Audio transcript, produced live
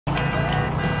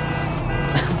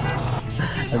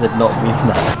I did not mean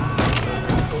that.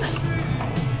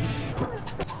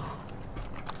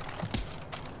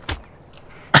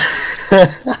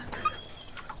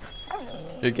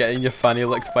 You're getting your fanny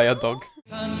licked by a dog.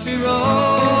 Country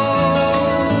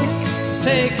roads,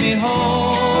 take me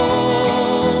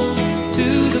home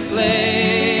to the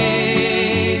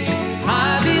place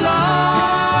I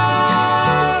belong.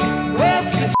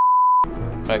 West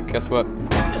Virginia. Right, guess what?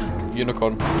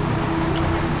 Unicorn.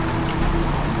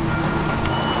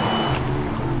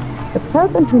 The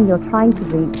person whom you're trying to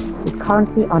reach is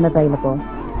currently unavailable.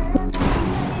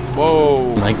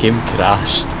 Whoa! My game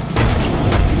crashed.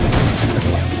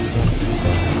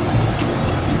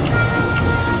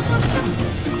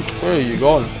 Where are you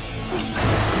going?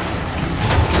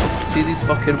 See these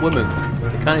fucking women?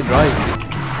 They can't drive.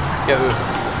 Get out.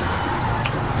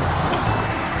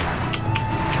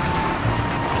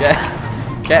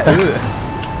 Get out.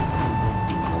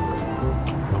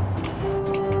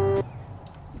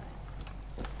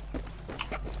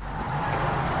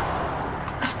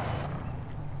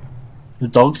 The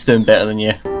dog's doing better than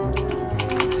you.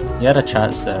 You had a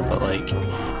chance there, but like...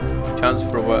 Chance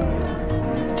for what?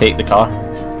 Take the car.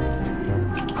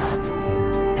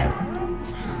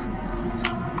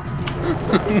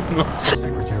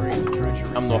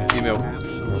 I'm not female.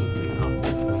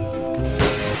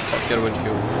 Fuck your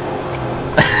windshield.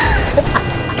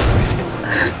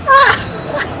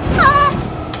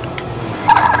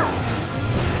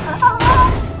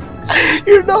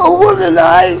 You're not a woman,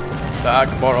 The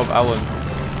Akbar of Allen.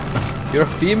 You're a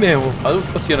female. I don't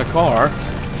put you in a car,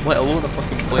 let alone a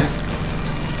fucking plane.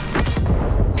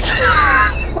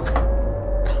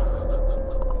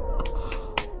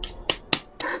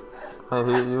 I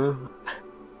hate you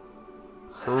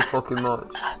so fucking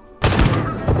much.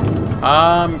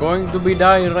 I'm going to be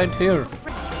dying right here.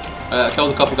 I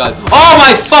killed a couple guys. Oh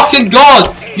my fucking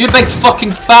god! You big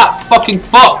fucking fat fucking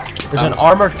fuck! There's an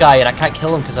armoured guy and I can't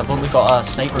kill him because I've only got a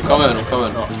sniper gun. I'm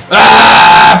coming.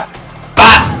 Ah!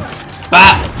 Bat!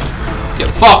 Bat! Get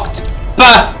fucked!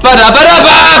 Ba ba da ba da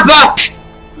ba ba!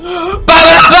 Ba ba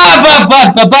ba ba ba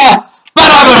ba ba! Ba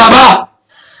da ba da ba!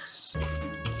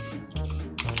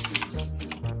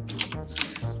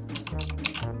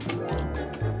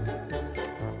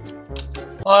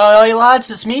 Oi lads,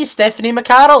 it's me, Stephanie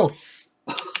McCarroll.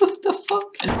 What the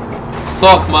fuck?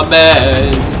 Suck my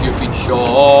man, you've been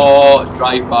shot,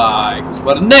 drive by, cause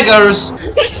we're niggers!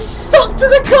 He's stuck to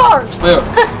the car! Where?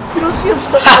 You don't see him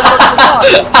stuck to the car?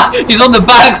 He's on the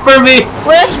back for me!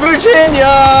 West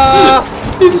Virginia!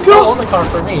 He's not gone! on the car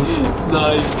for me.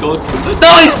 No, he's gone for me.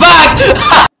 No, he's back!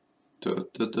 Da,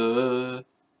 da, da.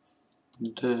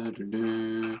 Da, da,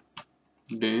 da.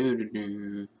 Da, da,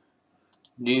 da.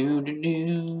 Do do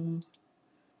do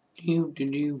do do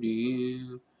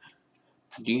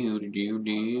do do do do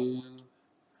do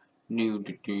do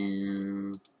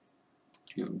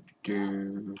do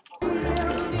do.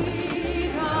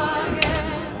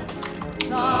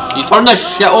 You turn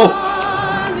this shit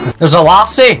off. There's a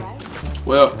lassie.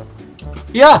 Where?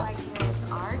 Yeah.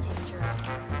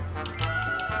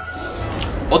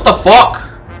 What the fuck?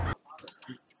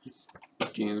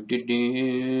 Do do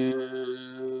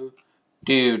do.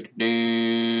 Do do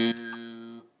do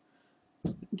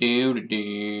do do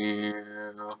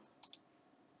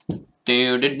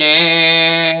do do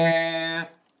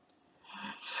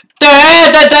da da da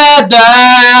da da da da.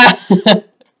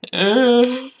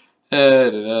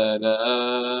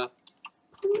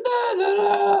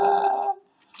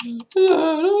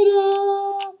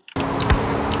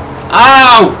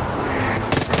 Ow!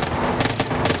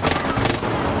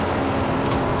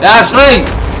 That's right!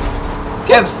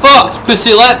 Get fucked,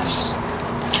 pussy lips!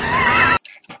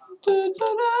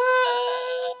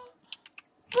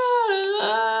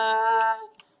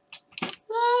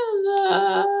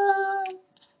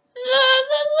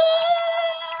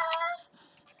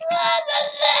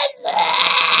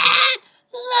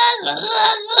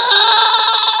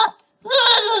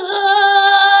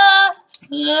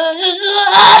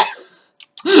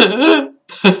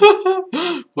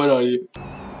 Where are you?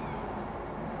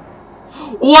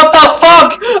 What the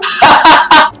fuck?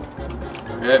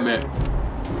 Yeah, mate.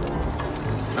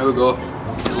 There we go.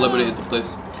 Liberated the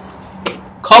place.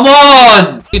 Come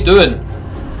on! What are you doing?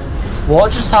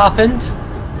 What just happened?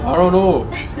 I don't know.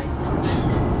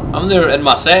 I'm there in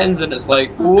my settings and it's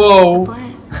like, whoa.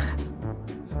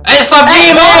 It's a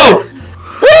Vivo!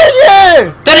 Who are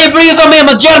you? Did he breathe on me? I'm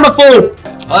a germaphobe!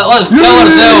 Let's kill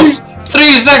ourselves.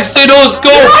 360 no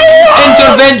scope!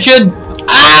 Intervention!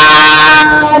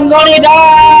 Ah! I'm gonna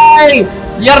die!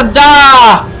 You're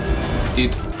da!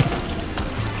 Dude.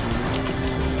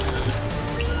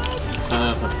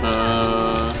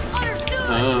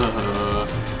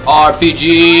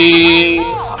 RPG!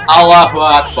 Allahu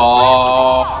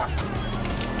Akbar!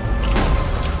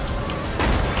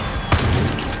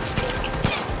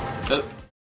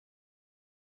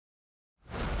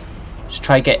 Just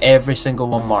try to get every single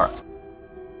one marked.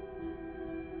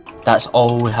 That's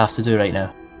all we have to do right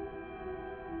now.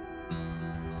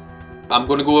 I'm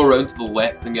gonna go around to the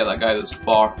left and get that guy that's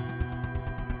far.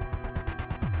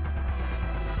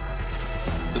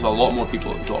 There's a lot more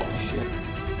people at the top. Shit.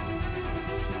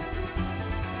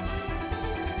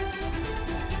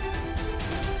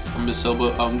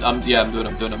 Yeah, I'm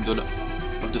doing it.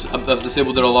 I've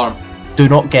disabled their alarm. Do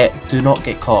not get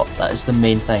caught. That is the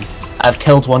main thing. I've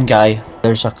killed one guy.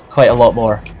 There's quite a lot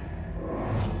more.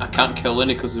 I can't kill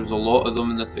any because there's a lot of them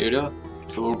in this area,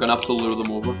 so we're gonna have to lure them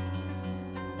over.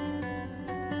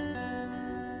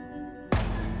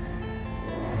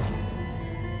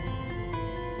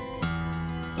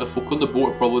 The folk on the boat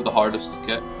are probably the hardest to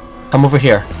get. Come over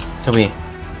here to me.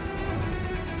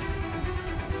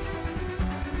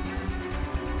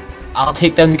 I'll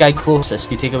take down the guy closest,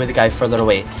 you take away the guy further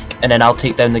away, and then I'll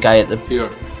take down the guy at the...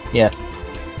 Here. Yeah.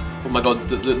 Oh my god,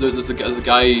 there's a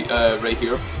guy right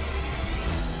here.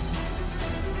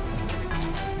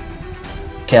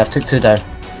 Okay, I've took 2 down.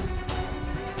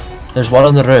 There's one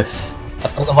on the roof.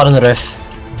 I've got the one on the roof.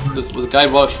 There's a guy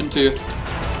rushing to you.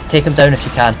 Take him down if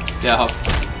you can. Yeah, I have.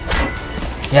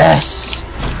 Yes!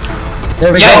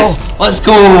 There we go! Yes! Let's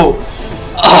go!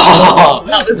 Oh,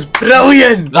 that was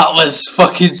brilliant! That was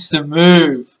fucking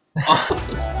smooth!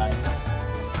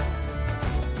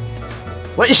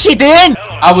 What is she doing?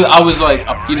 I was like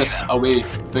a penis away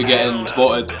from getting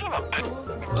spotted.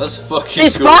 That's fucking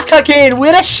She's cool. back again!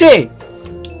 Where is she?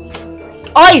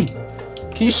 Oi!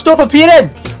 Can you stop appearing?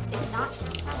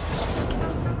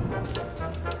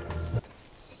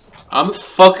 I'm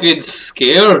fucking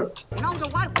scared. An older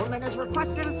white woman has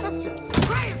requested assistance.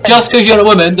 Just because you're a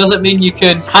woman doesn't mean you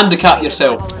can handicap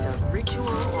yourself.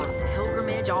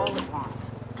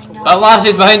 That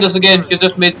lassie's behind us again. She's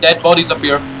just made dead bodies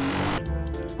appear.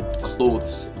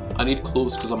 Clothes. I need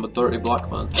clothes because I'm a dirty black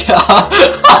man.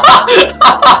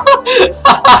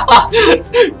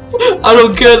 I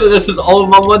don't care that this is all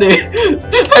my money.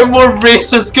 How more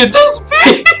racist could this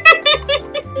be?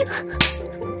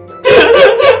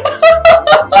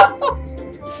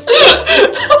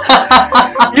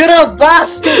 You're a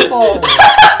basketball!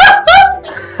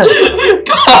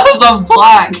 Cause I'm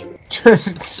black!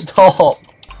 Just stop!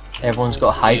 Everyone's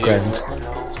got high ground.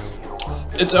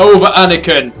 It's over,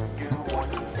 Anakin!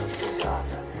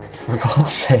 For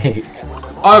God's sake.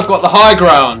 I've got the high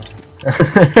ground!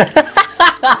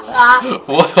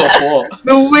 What?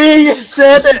 The way you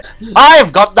said it!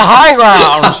 I've got the high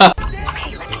ground!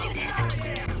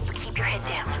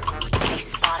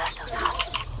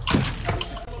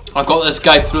 I got this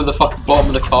guy through the fucking bottom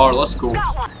of the car, let's go. Did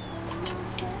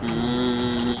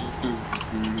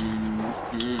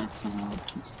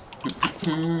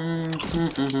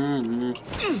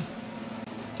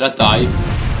I die?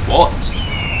 What?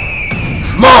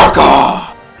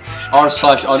 Marker!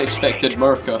 r/unexpected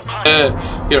marker.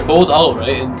 Here, hold Alt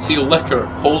right and see liquor.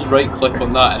 Hold right click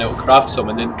on that and it'll craft some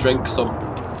and then drink some.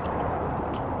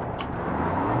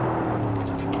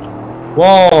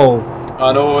 Whoa!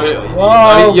 I know it.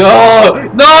 Whoa! Yo!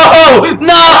 No!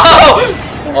 No!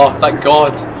 Oh, thank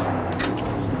God.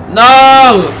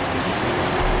 No!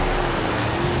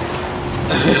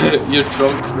 You're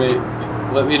drunk, mate.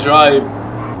 Let me drive.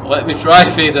 Let me drive,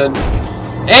 Aiden.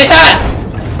 Aiden!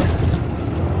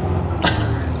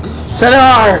 Sit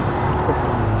down!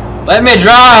 Let me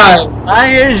drive! I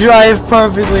can drive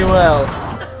perfectly well.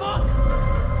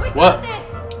 What?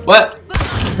 What?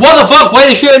 What the fuck? Why are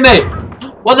they shooting me?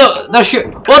 What the? They're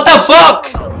what the fuck?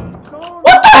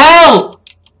 What the hell?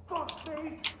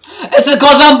 It's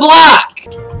because I'm black!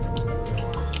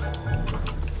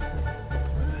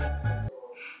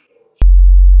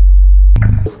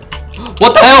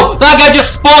 What the hell? That guy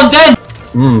just spawned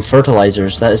in!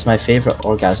 Fertilizers. That is my favorite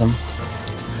orgasm.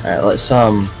 Alright, let's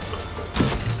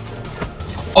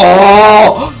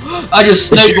Oh! I just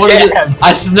sniped one of the-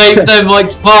 I sniped him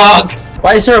like fuck!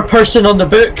 Why is there a person on the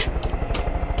book?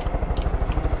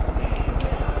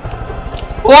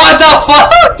 What the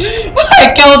fuck?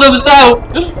 I killed himself!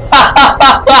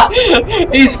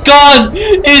 He's gone!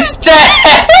 He's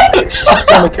dead! I'm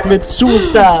gonna commit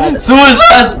suicide!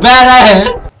 Suicide's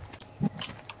badass!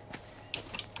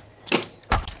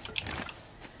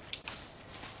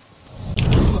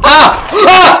 Ah!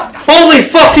 Ah! Holy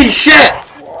fucking shit!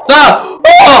 Ah!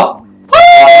 Oh!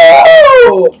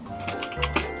 Oh!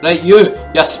 Right, you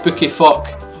spooky fuck.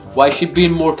 Why is she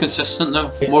being more consistent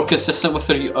now? More consistent with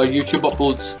her YouTube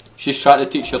uploads. She's trying to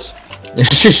teach us.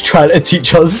 She's trying to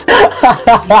teach us.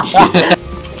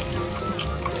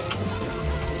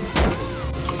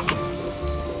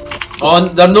 Oh,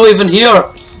 they're not even here.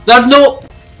 They're no.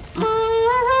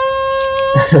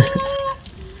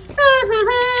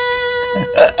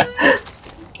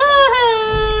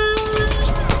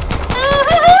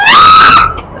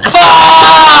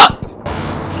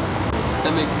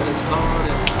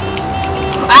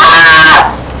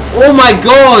 Oh my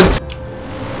god!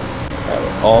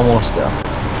 Almost there.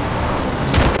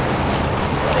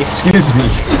 Excuse me.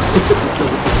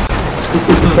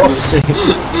 Prophecy.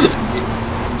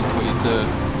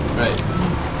 Right.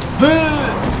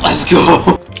 Let's go!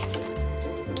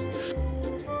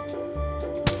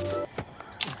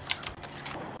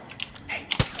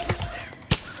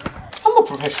 I'm a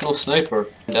professional sniper.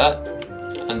 That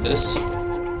and this.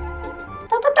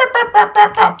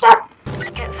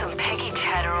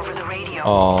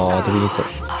 Oh, do we need to?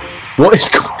 What is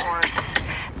going on?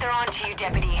 They're on to you,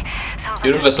 deputy. Sounds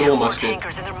You're like invisible, more Musky.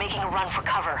 tankers and they're making a run for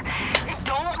cover.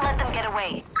 Don't let them get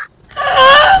away.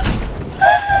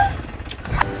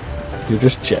 You're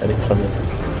just chatting for me.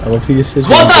 I love how you says.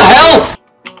 What the hell?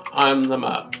 I'm the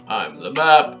map. I'm the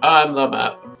map. I'm the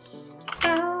map.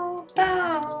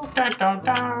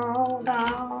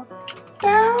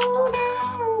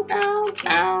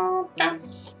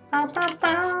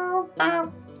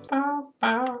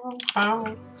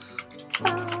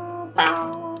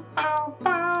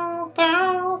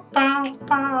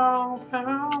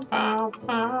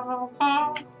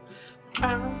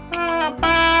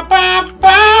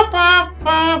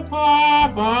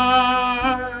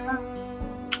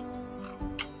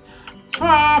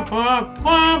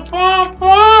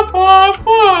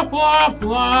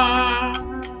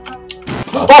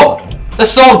 Oh! The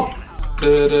song!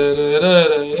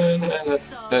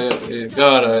 You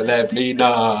gotta let me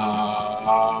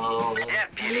know.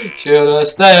 Should I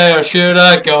stay or should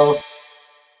I go?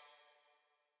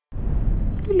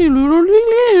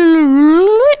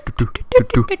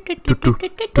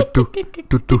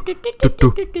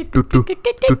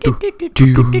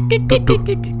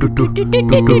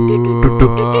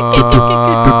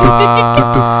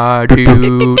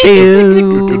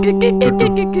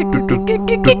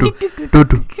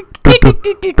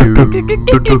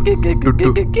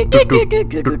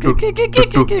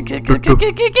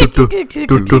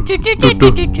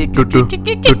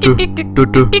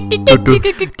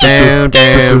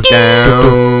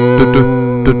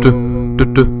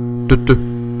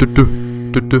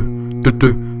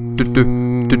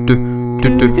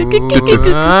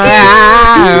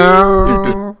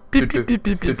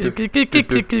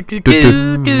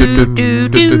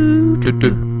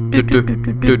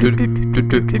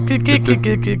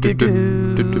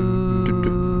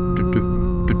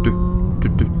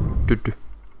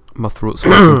 My throat's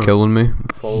fucking killing me.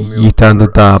 Yeet and the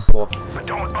dab. But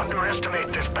don't underestimate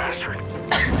this bastard.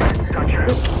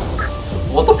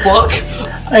 What the fuck?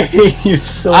 I hate you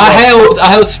so much. I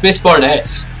held spacebar and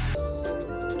S.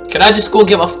 Can I just go and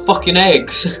get my fucking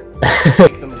eggs?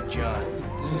 Take them to John.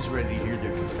 He's ready to hear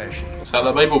their confession. Is that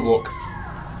the Bible book?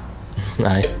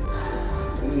 Aye.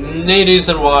 No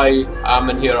reason why I'm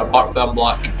in here apart from I'm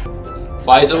black.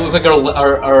 Why does it look like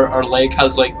our leg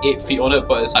has like 8 feet on it,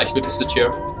 but it's actually just a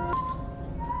chair?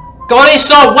 Gotta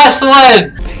stop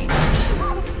whistling!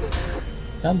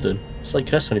 I'm doing. It's like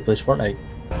Chris when he plays Fortnite.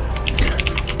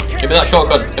 Give me that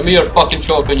shotgun. Give me your fucking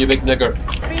shotgun, you big nigger.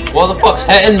 What the fuck's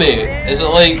hitting me? Is it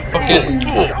like fucking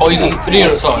poison free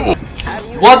or something?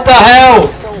 What the hell?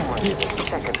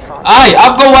 Aye,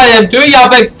 I've got one of them too, you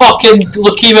big fucking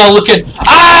leukemia looking.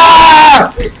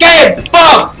 Ah! Get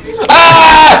fucked!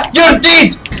 Ah! You're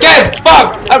dead! Get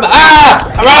fucked! Ah!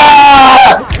 Ah!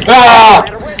 Ah!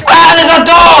 Ah! There's a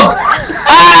dog!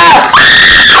 Ah!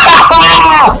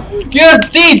 You're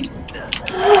dead!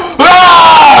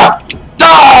 Ah!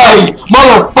 Die!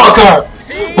 Motherfucker!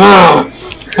 Ah!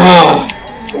 Ah!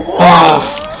 Ah!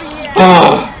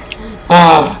 Ah!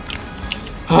 Ah!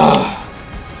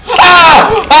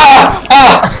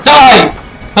 Ah! Die!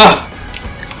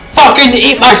 Fucking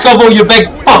eat my shovel, you big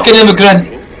fucking immigrant!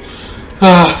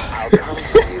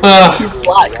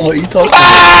 Black, what are you talking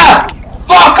Ah!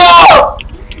 Fuck off!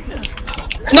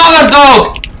 Another dog!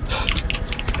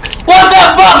 What the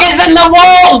fuck is in the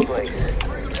wall?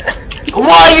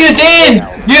 What are you doing?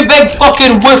 You big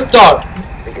fucking woofter!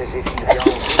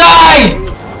 Die!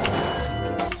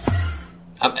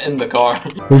 I'm in the car.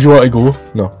 Where do you want to go?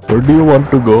 No. Where do you want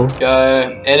to go?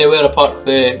 Anywhere apart from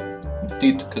the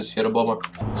deed, because you're a bummer.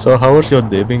 So how has your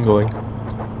day been going?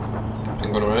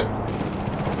 I'm going alright.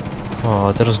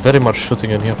 Oh, there is very much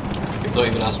shooting in here. You've not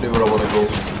even asked me where I want to go.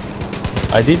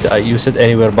 I did. You said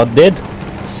anywhere but dead.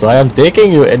 So I am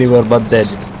taking you anywhere but dead.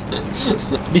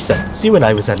 Listen, see when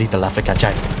I was a little African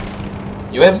child.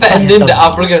 You offended the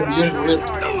African. You're rude.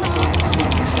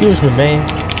 Excuse me, man.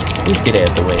 Please get out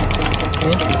of the way.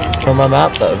 Thank you. From my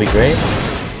map, that would be great.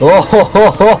 Oh ho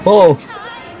ho ho ho!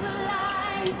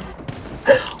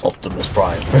 Optimus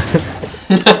Prime.